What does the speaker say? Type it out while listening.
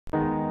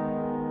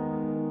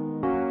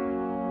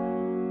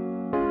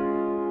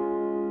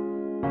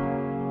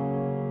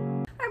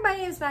my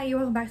name is Maggie.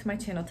 Welcome back to my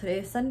channel. Today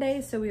is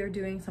Sunday, so we are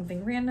doing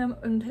something random.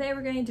 And today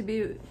we're going to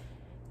do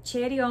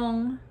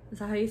Chaeryeong. Is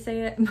that how you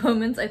say it?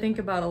 Moments I think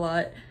about a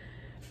lot.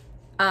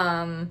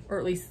 Or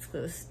at least it's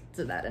close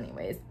to that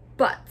anyways.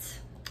 But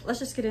let's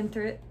just get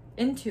into it.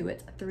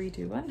 3,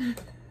 2, 1.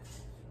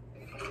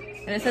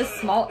 And it says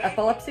small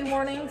epilepsy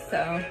warning,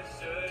 so.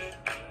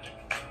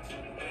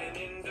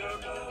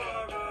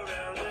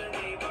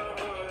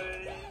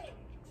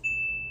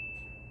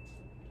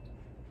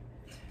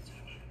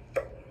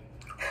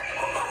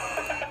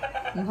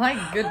 My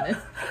goodness.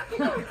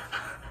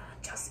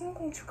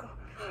 자스민공주가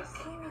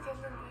게임이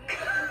됐는데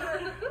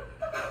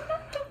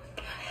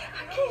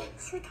하긴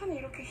술탄이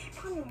이렇게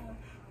힙하면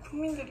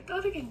국민들이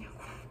따르겠냐고.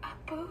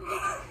 아빠.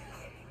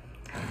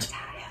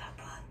 자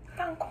여러분,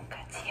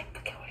 땅콩까지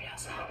예쁘게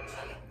올려서.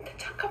 근데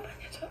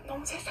잠깐만요, 저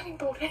너무 세상이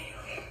노래요.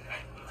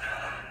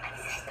 아니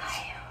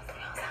색깔이에요.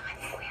 동영상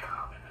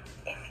아니고요.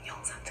 예민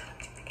영상처럼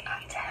찍는 게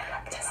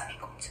아니라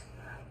자스민공주.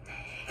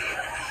 네.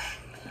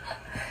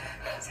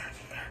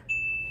 감사합니다.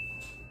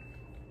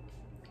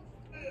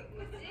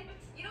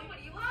 이런 걸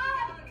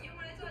입었으면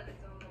이용을 해줘야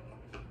되죠.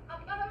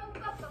 아빠랑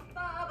똑같다.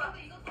 나도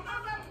이것도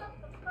약간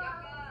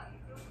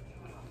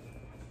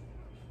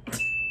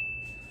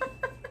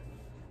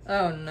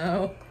Oh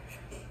no.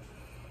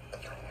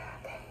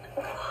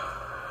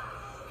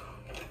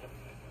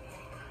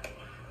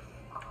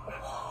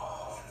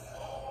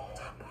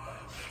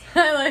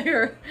 I like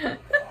her.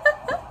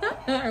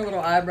 Her little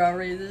eyebrow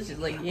raises. She's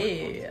like,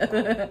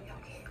 yeah.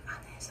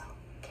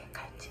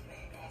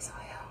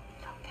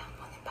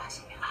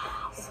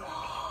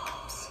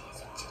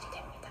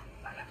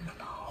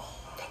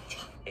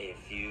 A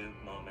few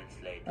moments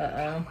later.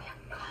 Uh-oh.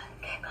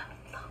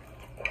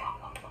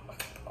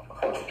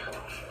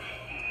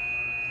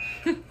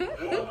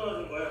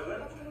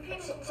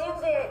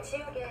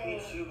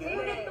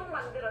 지우개 똥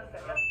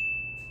만들었어요.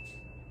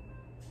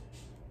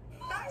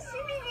 나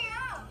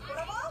시민이야.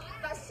 뭐라고?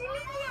 나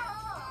시민이야.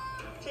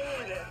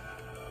 시민이래.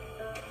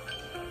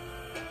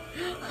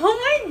 Oh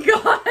my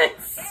god!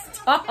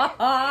 Stop!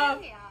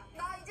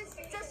 나 이제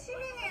진짜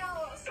시민이야.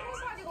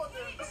 20살이거든.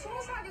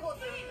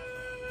 20살이거든.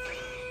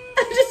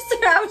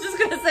 I was just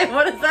gonna say,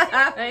 what does that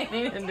have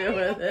anything to do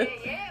with it?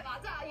 얘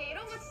맞아. 얘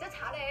이런 거 진짜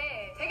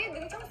잘해. 되게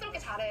능청스럽게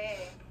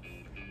잘해.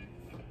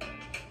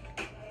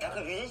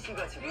 약간 유진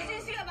씨가 지금.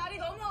 유진 씨가 말이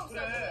너무 없어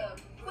지금.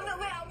 근데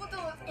왜 아무도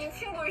이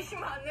친구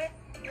의심 안 해?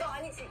 너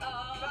아니지? 나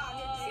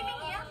아니지.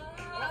 시민이야?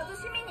 나도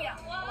시민이야.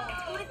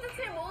 우리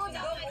뜻을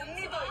모으자. 너 못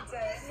믿어 이제.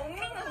 못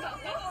믿는다고?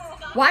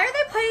 Why are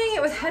they playing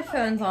it with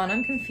headphones on?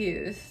 I'm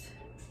confused.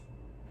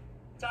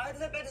 자,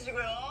 헤드셋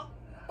빼주시고요.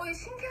 이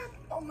신기하다.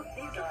 어머,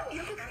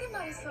 이렇게 크게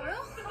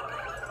말했어요?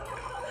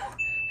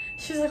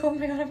 She's like, oh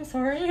my god, I'm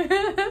sorry.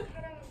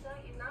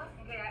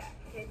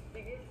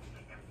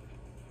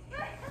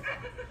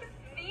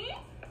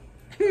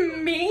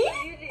 Me?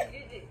 유지.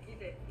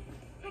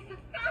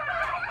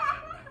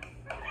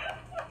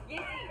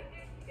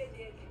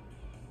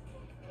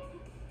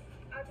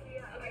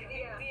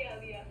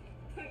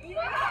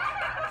 리아.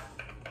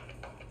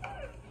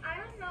 I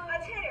don't know.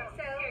 체력.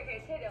 Okay,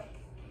 체력.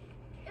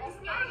 It's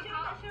my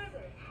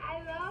shoulder. I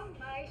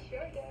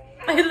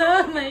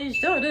love my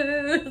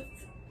shoulders.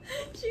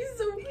 She's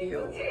so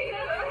cute.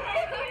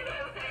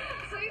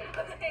 Sweet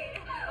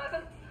potato.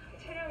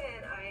 체력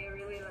and I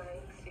really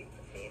like sweet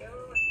potato.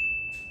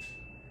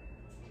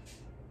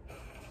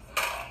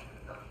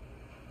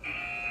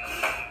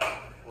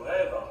 뭐해,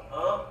 이거?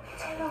 어?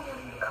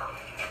 체력이니까.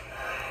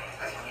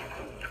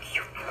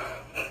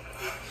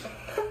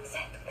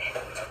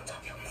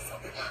 점점이 없어.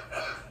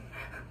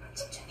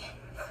 집중해.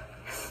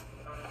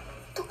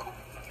 뚜껑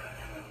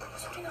열면 그거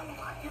소리 나는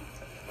거 아니야?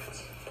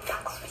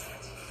 딱 소리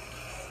나지.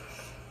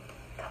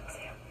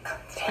 가보세요.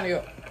 It's gonna go.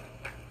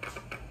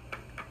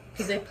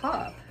 Because they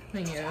pop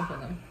when you open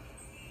them.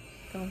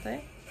 Don't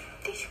they?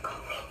 Did you call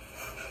me?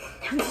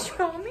 Did you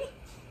call me?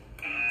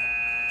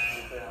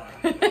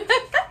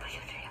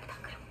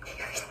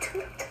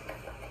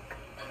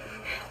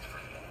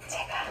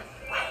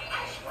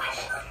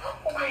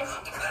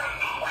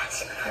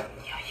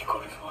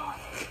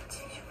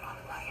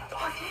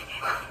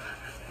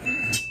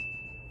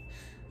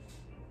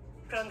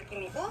 그런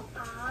느낌이고,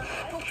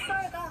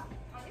 독설가.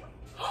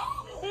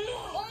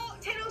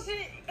 채령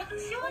씨,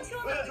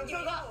 시원시원한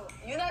독설가.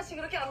 유나 씨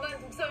그렇게 안 봐요?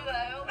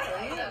 독설가예요?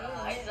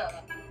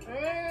 아니잖아.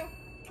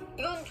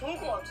 이건 좋을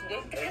것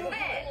같은데?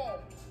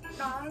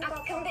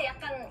 근데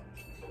약간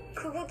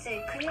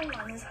그거지, 근육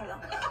많은 사람.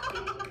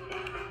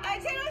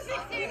 채령 씨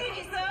근육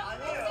있어요?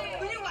 아니에요.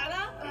 근육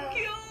많아?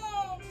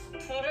 귀여워.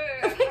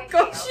 둘을.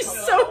 God, she's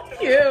so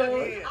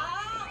cute.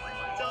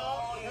 자,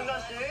 유나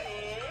씨.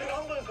 이거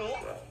한 번 더.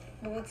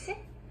 뭐지?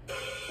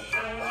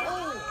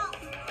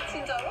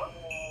 진짜로?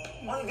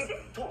 아니, 이게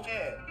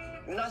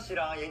유나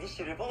씨랑 예지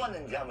씨를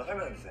뽑았는지 한번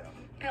설명해 주세요.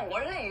 그냥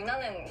원래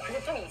유나는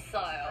그게 좀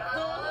있어요.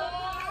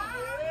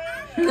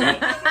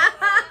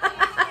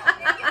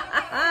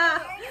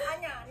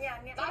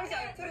 아니야. 나오지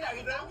않아. 둘이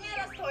아니고.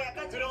 막내라서 더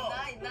약간 좀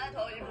있나?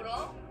 더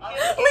일부러?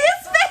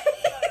 Leah's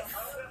face!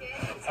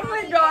 Oh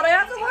my god, I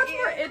have to watch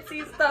more ITZY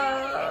sexy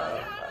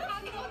stuff.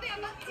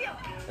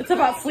 It's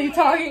about sleep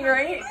talking,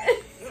 right?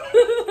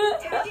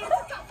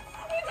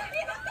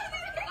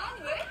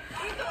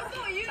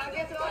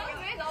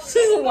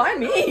 She's why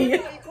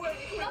me?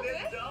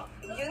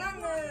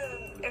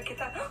 유나는 이렇게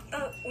딱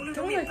나 오늘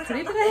너무 너무 예쁘지 그래,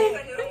 않아? 그래.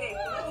 약간 이런 게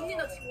언니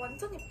나 지금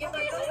완전 예쁘다.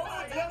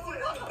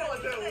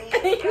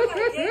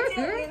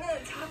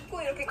 예지언니는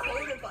자꾸 이렇게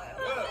거울을 봐요.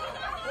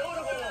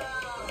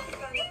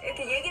 약간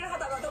이렇게 얘기를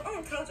하다가도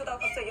응 들어주다가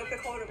갑자기 옆에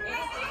거울을 보고.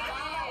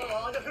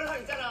 맞아 그런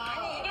사람 있잖아.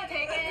 아니 이게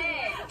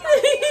되게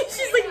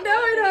She's like, no,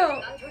 I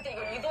don't. 난 절대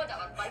이걸 의도하지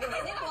않았다. 이거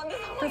내가 만든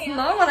That's 상황이야.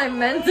 not what I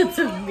meant it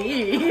to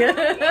be.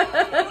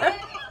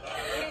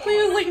 He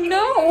was like,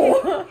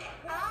 no.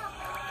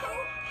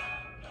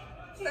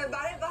 네,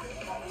 말해봐.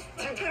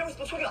 지금 채령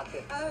씨도 소리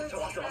왔대. 저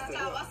왔어.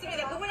 자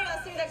왔습니다. 그분이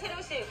왔습니다.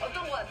 채령 씨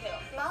어떤 거 같아요?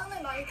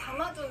 마음을 많이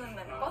담아주는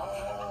멤버?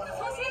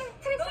 소심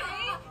트리플 A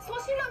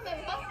소심한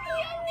멤버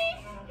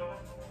삐언니.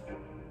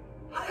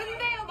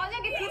 근데요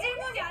만약에 그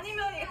질문이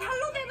아니면 이게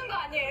탈로 되는 거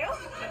아니에요?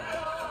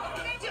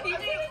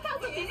 비즈니스 타서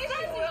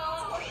비즈니스고요.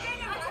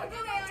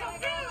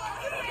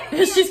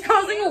 She's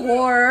causing a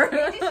war.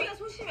 예지 씨가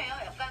소심해요.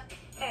 약간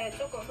네,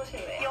 조금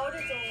소심해요.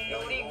 열이 좀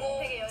여리고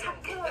되게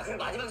착해요. 그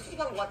마지막에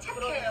수습하는 거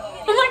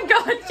착해요. Oh my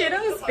god,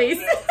 Chaeryeong's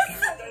face.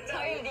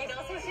 저희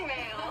리더가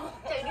소심해요.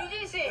 자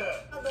류진 씨.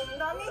 아,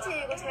 농담이지.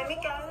 이거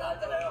재밌게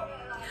하려고.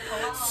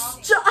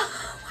 Stop.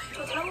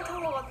 저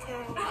잘못한 것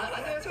같아요.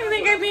 I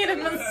think I made a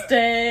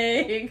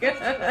mistake.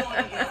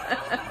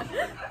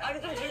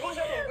 아니 좀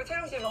즐거우셔서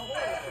채령 씨 막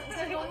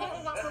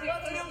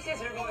채령 씨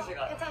즐거운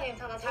시간.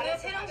 괜찮아. 저희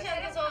채령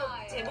씨한테서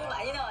제보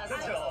많이 나왔어요.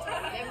 그쵸.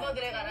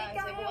 멤버들에 관한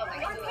제보가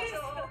많이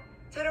들어왔어요.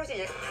 채령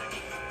씨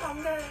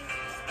안 돼.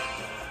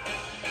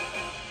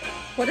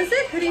 What is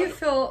it? Who do you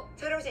feel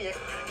채령 씨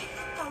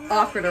안 돼.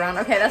 awkward around?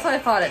 Okay, that's what I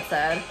thought it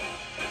said.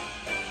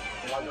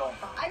 맞아.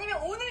 아니면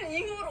오늘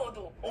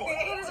이후로도.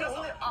 예를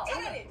들어서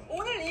차라리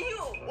오늘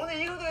이후. 오늘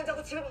이후도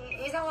괜찮고 지금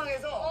이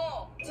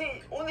상황에서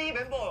오늘 이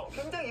멤버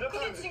굉장히 이렇게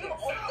근데 지금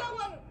없다고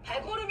한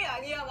발걸음이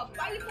아니야. 막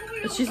빨리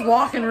뽑으려고. She's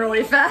walking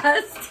really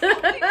fast. 없어요.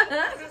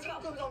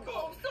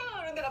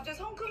 그런데 갑자기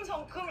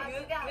성큼성큼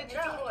왜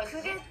뒤쪽으로 가시지?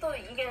 그게 또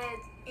이게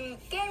이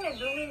게임의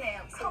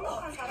룸이네요.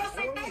 서먹한 사람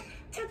했을 때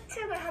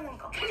추측을 하는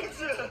거.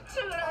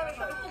 추측을 하는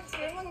거.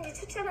 질문인지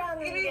추측을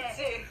하는 게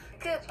그렇지.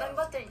 그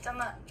멤버들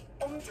있잖아.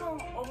 엄청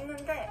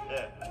없는데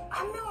네.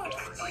 한 명을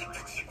굳이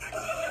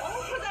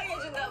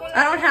포장해준다고.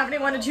 I don't have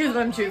anyone to choose,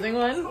 but I'm choosing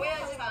one.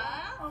 오해하지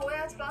마.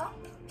 오해하지 마.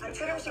 아니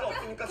채령 씨가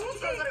없으니까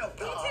추측한 사람이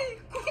없다.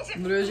 굳이.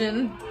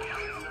 Illusion.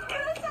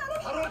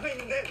 바로 옆에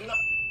있는데 누나.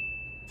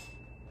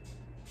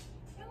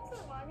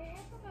 연습 많이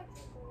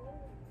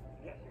해봐가지고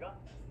미아 씨가?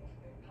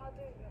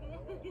 다들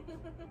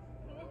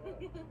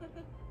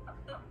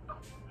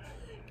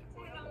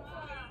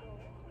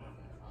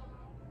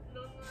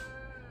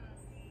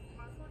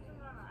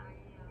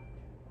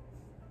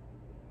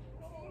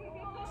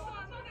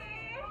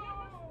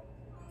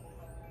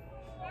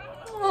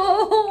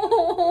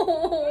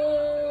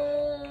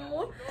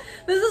Oh,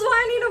 this is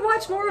why I need to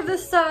watch more of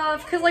this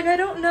stuff, because like I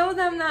don't know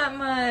them that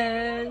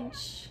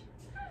much.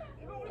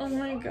 Oh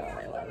my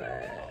god, I love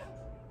it.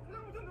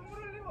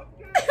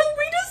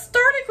 We just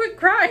started with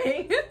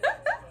crying.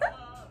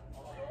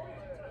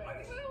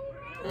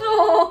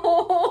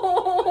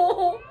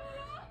 Oh.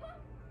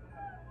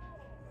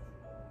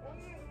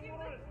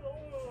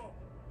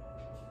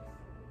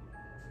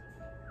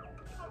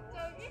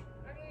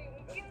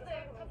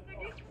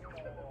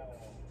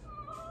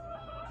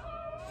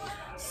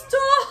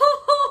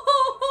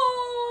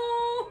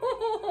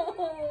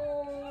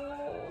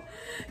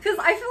 Because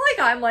I feel like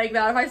I'm like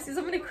that. If I see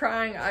somebody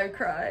crying, I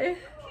cry.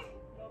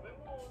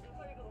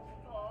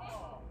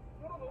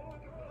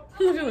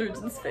 Look at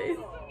Lujan's face.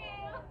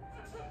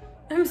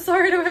 I'm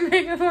sorry to my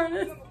makeup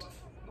artist.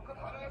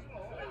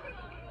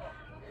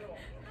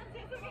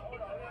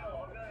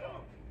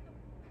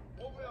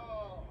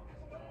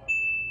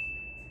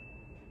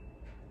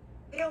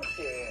 채령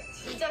씨.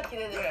 진짜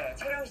기대돼. 네,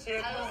 채령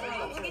씨의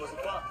감성적인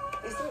모습과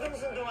이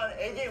순둥순둥한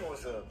애기의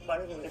모습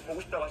많은 분들이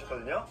보고 싶다고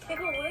하셨거든요.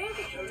 이거 왜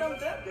이렇게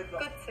긴장돼?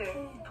 그치?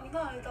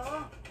 장난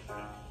아니다.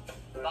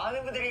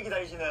 많은 분들이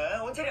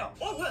기다리시는 온채령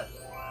오픈!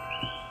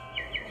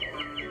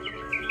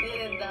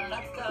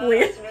 기대된다. 자,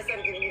 왜? 아침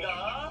햇살이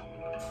드립니다.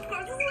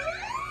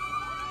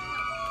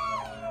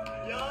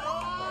 야,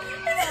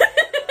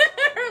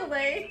 Her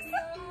legs.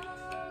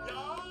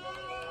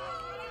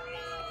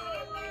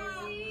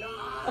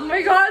 Oh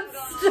my god,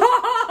 stop!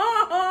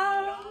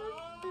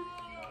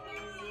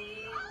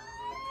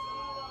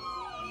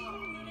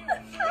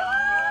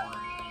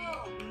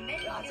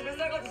 아침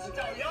햇살까지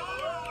진짜 야!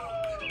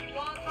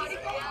 와 다리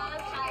야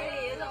다리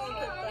예상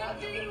못했다.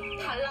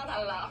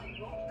 달라.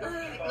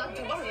 난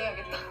두 발로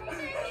해야겠다.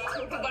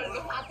 두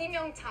발로.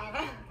 아디명창.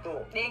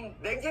 또 냉.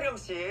 냉채령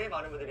씨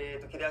많은 분들이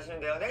또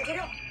기대하시는데요.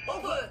 냉채령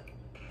오픈!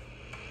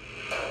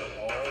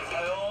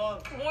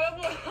 과연 뭐야?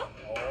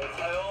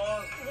 과연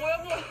뭐야?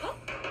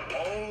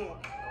 어우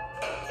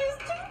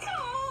춤춰.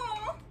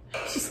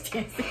 She's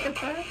dancing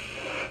about it.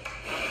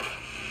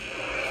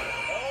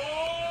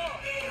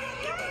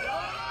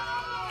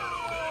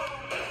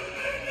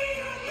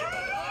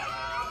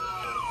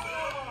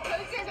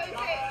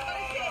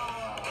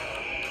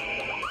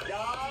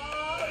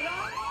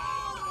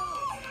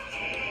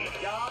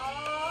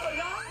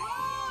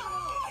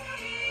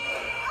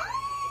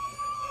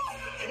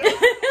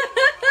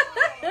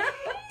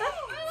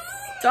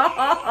 Stop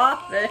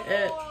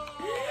it.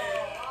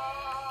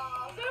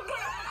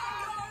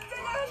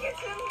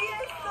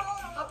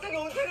 갑자기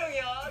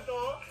온태령이야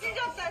또.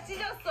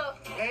 찢었어.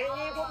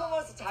 괜히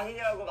퍼포먼스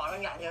장인이라고 말한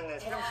게 아니었네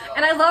채령 씨가.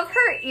 And I love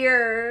her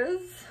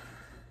ears.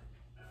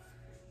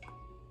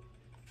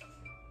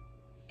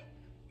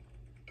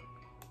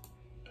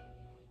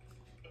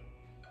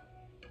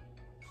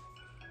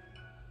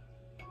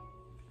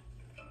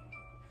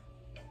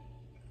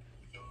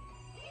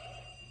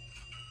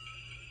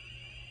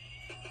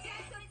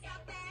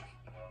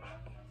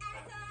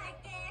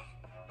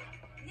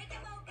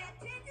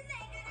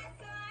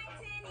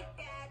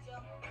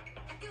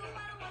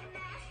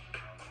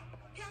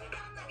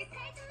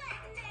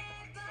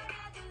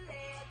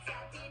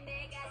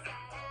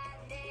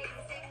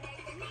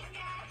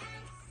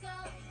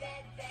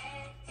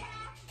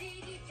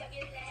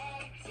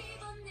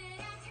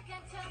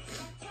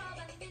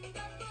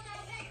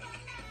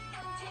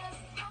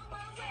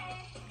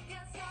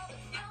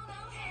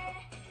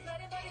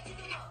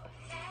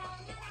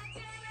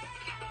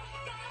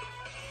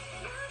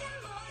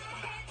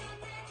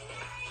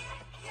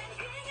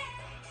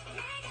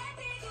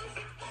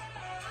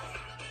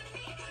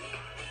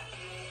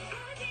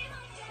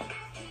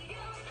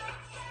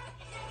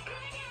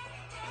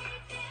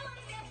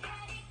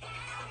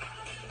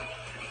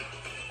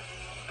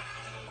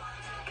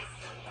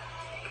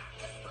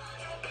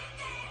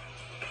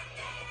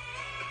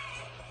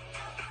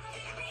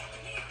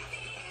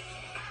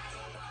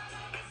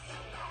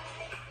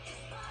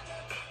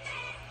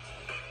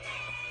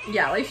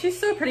 Yeah, like she's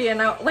so pretty, and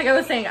like I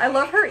was saying, I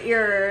love her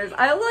ears.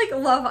 I like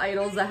love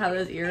idols that have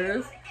those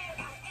ears.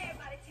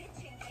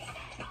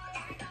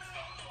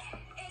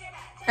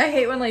 I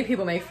hate when like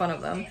people make fun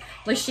of them.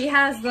 Like she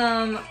has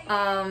them,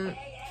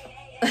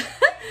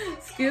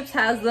 Scoops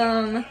has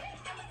them,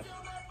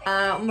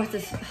 what's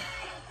this?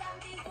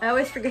 I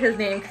always forget his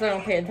name because I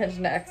don't pay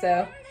attention to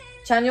EXO.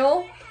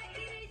 Chaeryeong?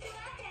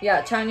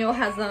 Yeah, Chaeryeong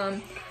has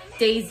them.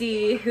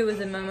 Daisy, who was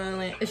in Mamamoo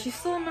Land. Is she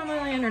still in Mamamoo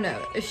Land or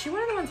no? Is she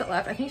one of the ones that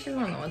left? I think she's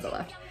one of the ones that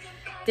left.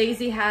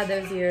 Daisy had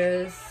those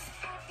ears.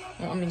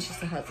 Well, I mean, she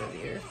still has those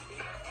ears.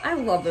 I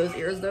love those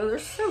ears though. They're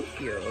so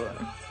cute.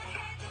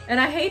 And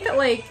I hate that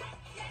like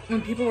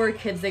when people were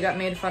kids, they got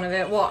made fun of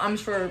it. Well, I'm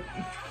sure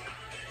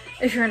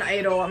if you're an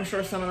idol, I'm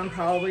sure some of them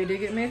probably do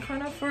get made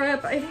fun of for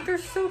it. But I think they're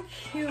so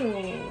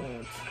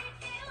cute.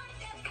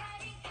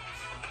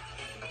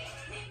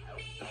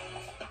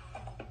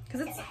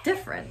 Because it's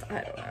different.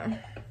 I don't know.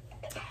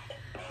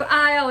 But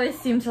I always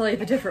seem to like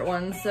the different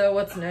ones, so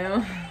what's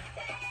new?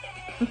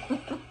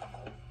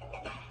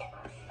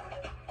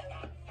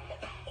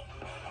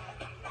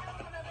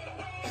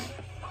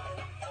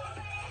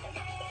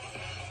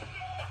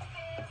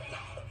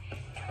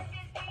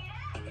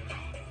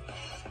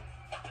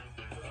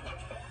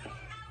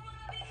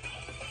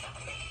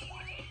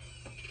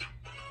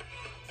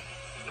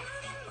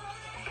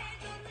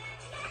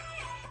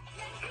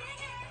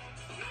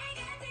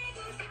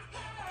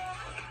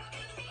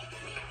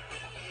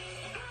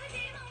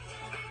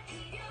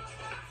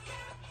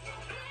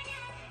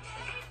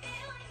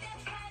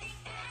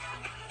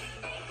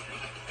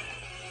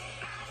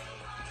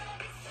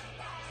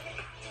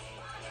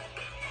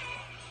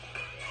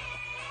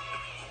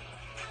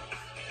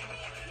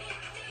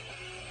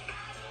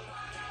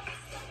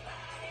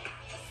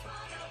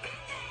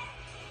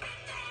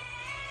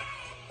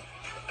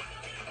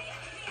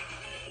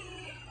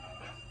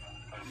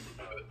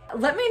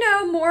 Let me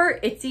know more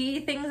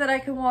ITZY things that I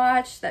can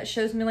watch that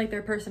shows me like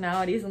their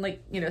personalities and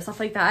like, you know,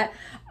 stuff like that.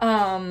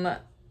 I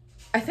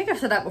think I've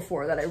said that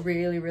before, that I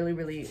really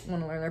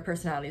want to learn their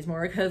personalities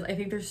more because I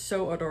think they're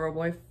so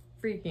adorable. I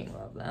freaking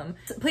love them.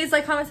 So please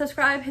like, comment,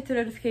 subscribe, hit the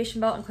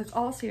notification bell, and click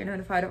all so you're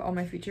notified of all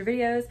my future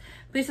videos.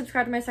 Please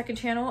subscribe to my second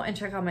channel and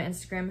check out my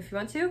Instagram if you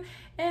want to.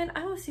 And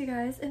I will see you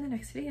guys in the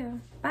next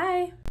video.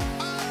 Bye!